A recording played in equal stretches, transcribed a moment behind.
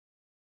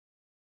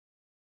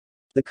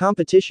The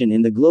competition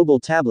in the global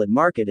tablet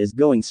market is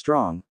going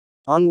strong.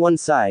 On one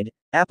side,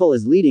 Apple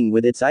is leading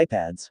with its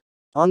iPads.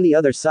 On the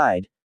other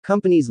side,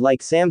 companies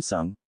like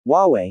Samsung,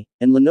 Huawei,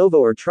 and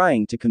Lenovo are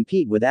trying to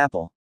compete with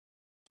Apple.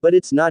 But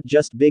it's not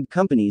just big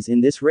companies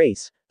in this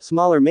race,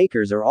 smaller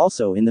makers are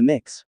also in the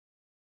mix.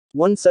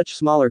 One such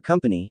smaller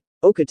company,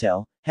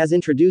 Oukitel, has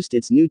introduced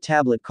its new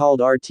tablet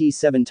called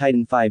RT7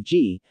 Titan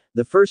 5G,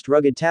 the first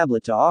rugged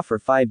tablet to offer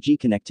 5G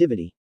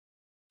connectivity.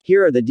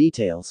 Here are the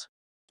details.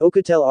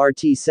 Oukitel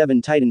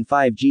RT7 Titan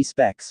 5G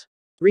specs.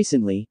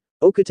 Recently,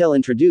 Oukitel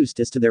introduced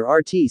this to their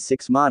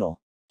RT6 model.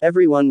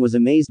 Everyone was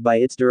amazed by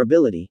its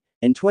durability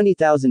and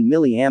 20,000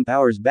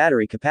 mAh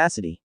battery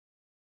capacity.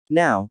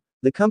 Now,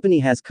 the company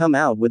has come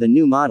out with a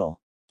new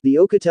model. The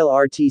Oukitel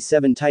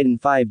RT7 Titan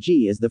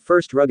 5G is the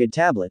first rugged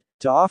tablet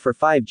to offer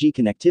 5G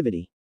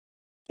connectivity.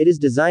 It is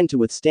designed to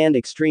withstand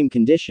extreme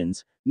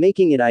conditions,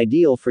 making it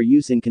ideal for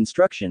use in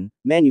construction,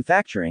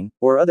 manufacturing,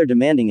 or other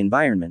demanding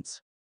environments.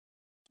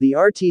 The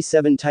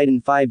RT7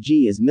 Titan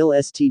 5G is MIL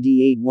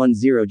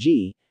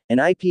STD810G and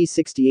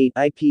IP68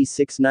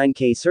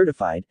 IP69K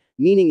certified,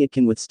 meaning it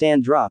can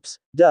withstand drops,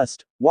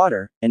 dust,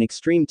 water, and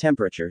extreme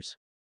temperatures.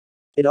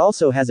 It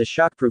also has a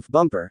shockproof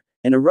bumper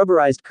and a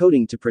rubberized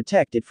coating to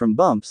protect it from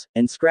bumps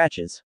and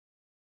scratches.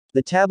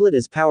 The tablet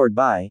is powered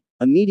by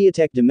a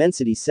MediaTek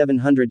Dimensity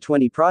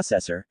 720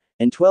 processor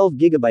and 12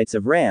 GB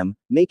of RAM,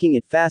 making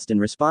it fast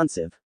and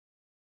responsive.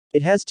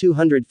 It has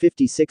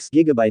 256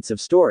 GB of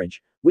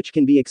storage, which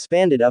can be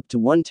expanded up to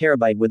 1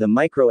 TB with a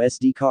micro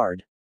SD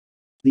card.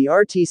 The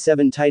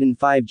RT7 Titan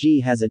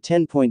 5G has a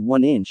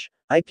 10.1-inch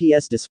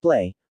IPS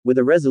display with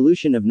a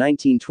resolution of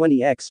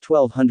 1920 x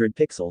 1200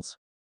 pixels.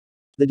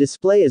 The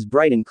display is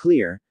bright and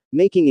clear,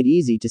 making it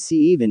easy to see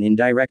even in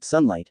direct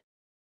sunlight.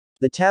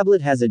 The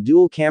tablet has a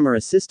dual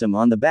camera system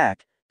on the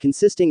back,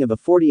 consisting of a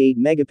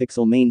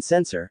 48-megapixel main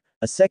sensor,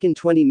 a second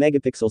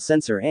 20-megapixel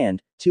sensor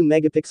and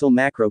 2-megapixel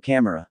macro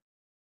camera.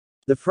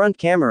 The front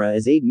camera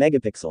is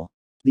 8-megapixel.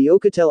 The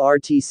Oukitel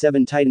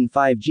RT7 Titan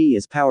 5G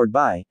is powered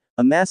by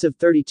a massive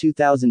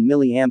 32,000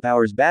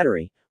 mAh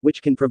battery,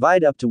 which can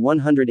provide up to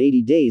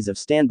 180 days of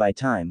standby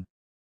time.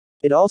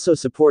 It also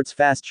supports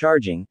fast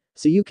charging,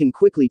 so you can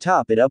quickly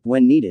top it up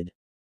when needed.